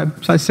 verbally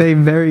I say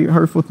very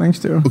hurtful things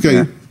to her. Okay.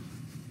 Yeah.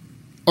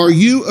 Are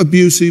you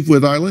abusive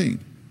with Eileen?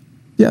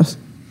 Yes.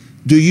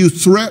 Do you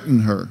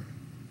threaten her?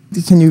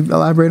 Can you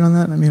elaborate on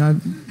that? I mean, I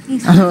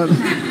don't.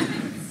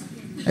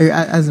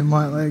 As in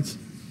what, like?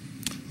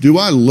 Do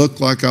I look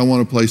like I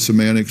want to play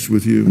semantics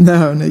with you?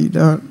 No, you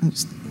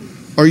don't.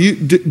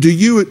 Do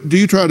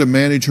you try to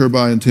manage her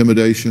by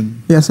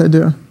intimidation? Yes, I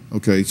do.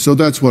 Okay, so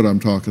that's what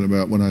I'm talking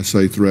about when I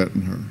say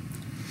threaten her.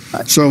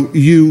 So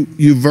you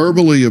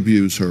verbally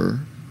abuse her,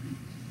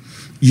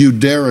 you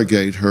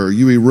derogate her,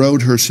 you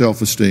erode her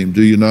self-esteem,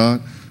 do you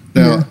not?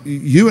 Now,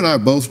 you and I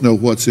both know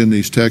what's in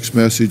these text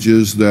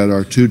messages that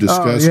are too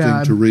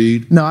disgusting to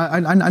read. No, I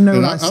know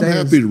what I say. I'm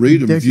happy to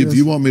read them if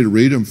you want me to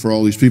read them for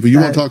all these people. You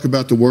want to talk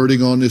about the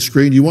wording on this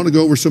screen? You want to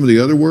go over some of the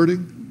other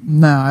wording?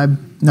 No, I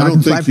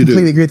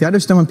completely agree with you. I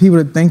just don't want people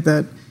to think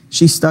that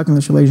she's stuck in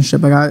this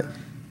relationship. Like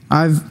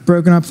I've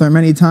broken up with her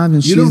many times,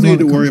 and you don't need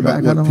to worry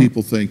about what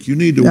people think. You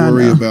need to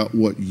worry about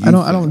what you think.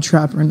 I don't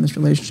trap her in this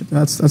relationship.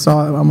 That's all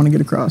I want to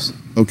get across.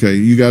 Okay,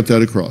 you got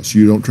that across.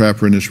 You don't trap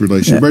her in this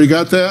relationship. Everybody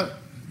got that?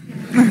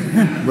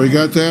 Everybody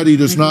got that? He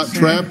does not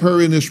trap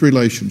her in this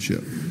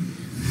relationship.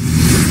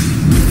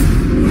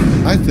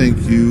 I think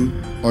you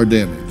are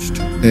damaged,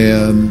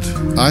 and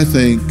I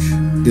think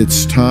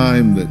it's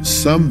time that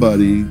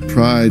somebody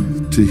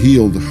tried to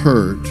heal the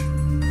hurt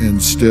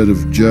instead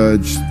of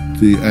judge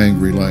the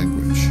angry language.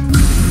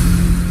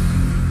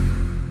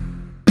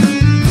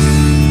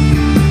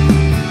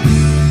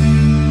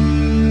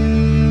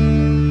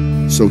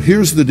 So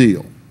here's the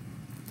deal.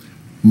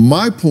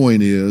 My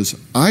point is,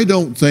 I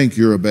don't think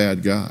you're a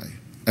bad guy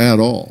at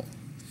all.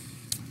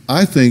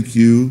 I think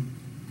you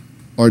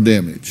are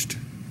damaged.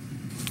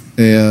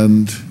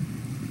 And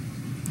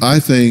I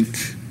think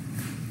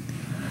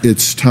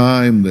it's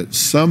time that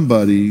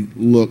somebody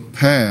look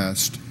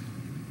past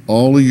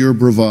all of your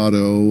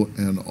bravado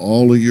and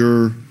all of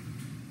your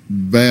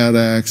bad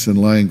acts and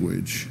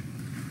language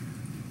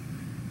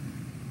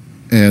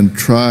and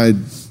tried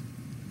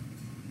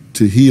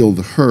to heal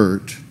the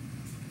hurt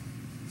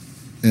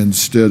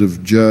instead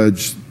of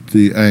judge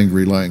the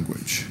angry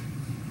language.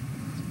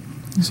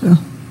 So.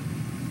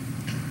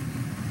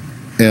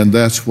 And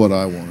that's what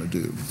I want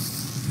to do.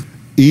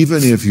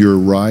 Even if you're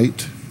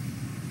right,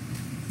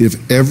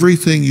 if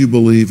everything you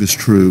believe is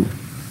true,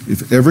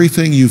 if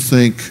everything you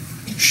think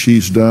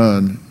she's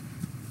done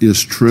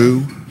is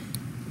true,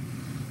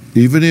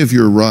 even if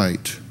you're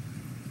right,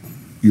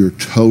 you're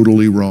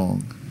totally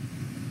wrong.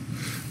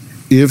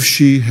 If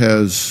she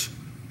has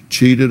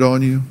cheated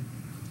on you,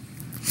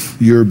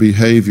 your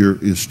behavior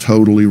is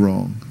totally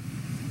wrong.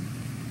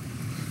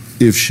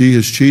 If she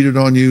has cheated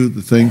on you,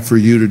 the thing for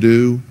you to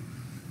do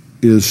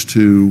is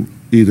to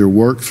either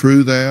work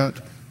through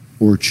that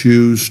or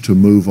choose to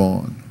move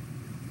on.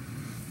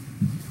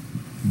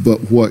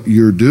 But what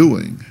you're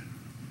doing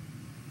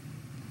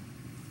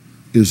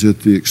is at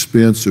the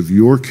expense of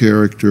your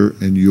character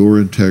and your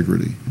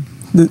integrity.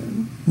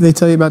 They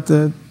tell you about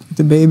the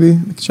baby,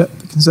 the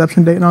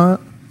conception date and all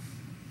that?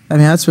 I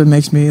mean, that's what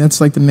makes me,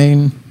 that's like the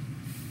main,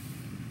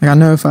 like I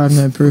know if I had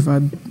no proof,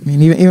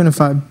 even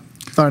if I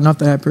thought enough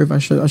that I had proof, I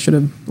should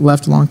have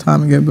left a long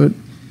time ago, but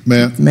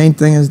Matt, the main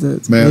thing is the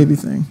baby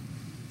thing.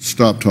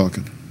 Stop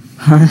talking.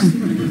 All right.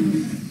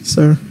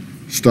 Sir.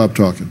 Stop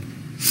talking.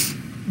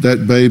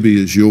 That baby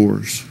is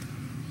yours.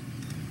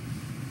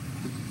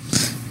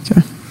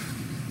 Okay.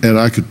 And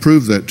I could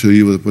prove that to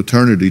you with a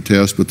paternity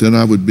test, but then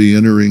I would be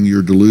entering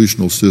your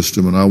delusional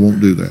system, and I won't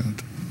do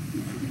that.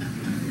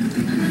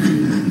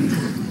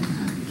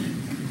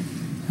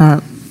 All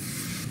right.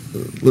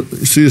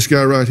 See this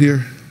guy right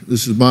here?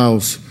 This is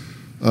Miles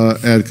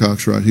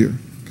Adcox right here.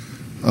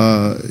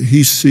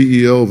 He's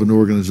CEO of an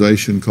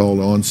organization called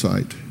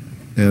Onsite,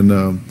 and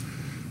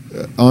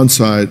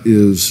Onsite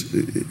is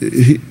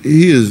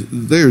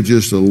they're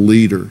just a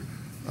leader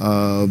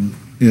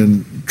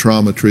in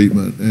trauma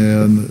treatment,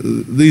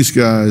 and these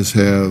guys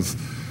have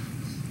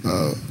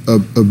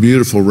a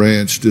beautiful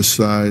ranch just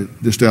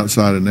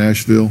outside of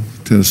Nashville,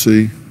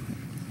 Tennessee.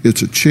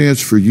 It's a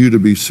chance for you to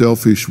be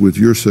selfish with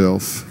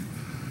yourself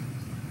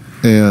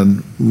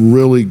and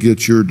really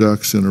get your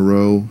ducks in a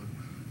row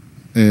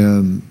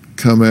and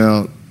come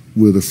out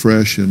with a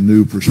fresh and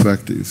new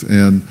perspective.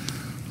 And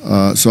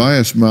so I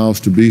asked Miles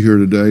to be here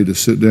today to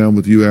sit down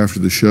with you after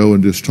the show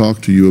and just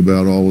talk to you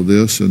about all of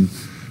this. And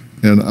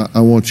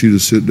I want you to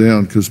sit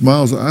down because,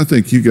 Miles, I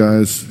think you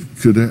guys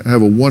could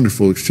have a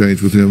wonderful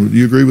exchange with him. Do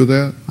you agree with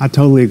that? I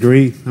totally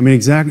agree. I mean,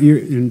 exactly.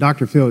 And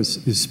Dr. Phil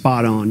is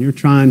spot on. You're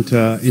trying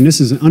to, and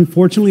this is,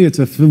 unfortunately, it's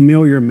a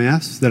familiar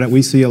mess that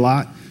we see a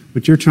lot,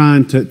 but you're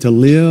trying to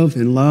live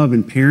and love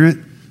and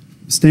parent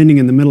standing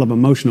in the middle of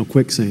emotional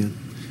quicksand.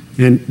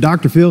 And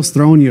Dr. Phil's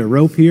throwing you a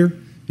rope here,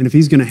 and if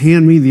he's going to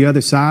hand me the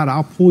other side,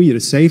 I'll pull you to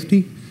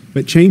safety.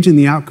 But changing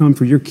the outcome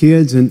for your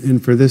kids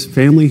and for this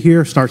family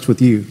here starts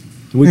with you.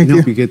 And we can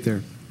help you get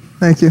there.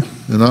 Thank you.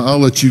 And I'll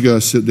let you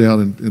guys sit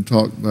down and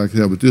talk back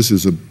there, but this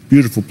is a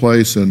beautiful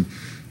place, and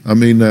I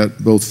mean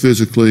that both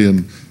physically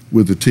and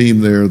with the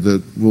team there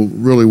that will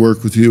really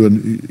work with you,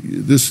 and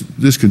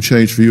this can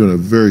change for you in a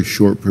very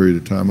short period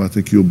of time. I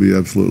think you'll be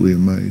absolutely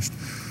amazed.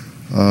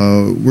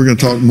 We're going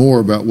to talk more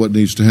about what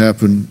needs to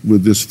happen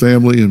with this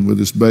family and with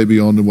this baby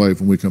on the way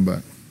when we come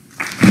back.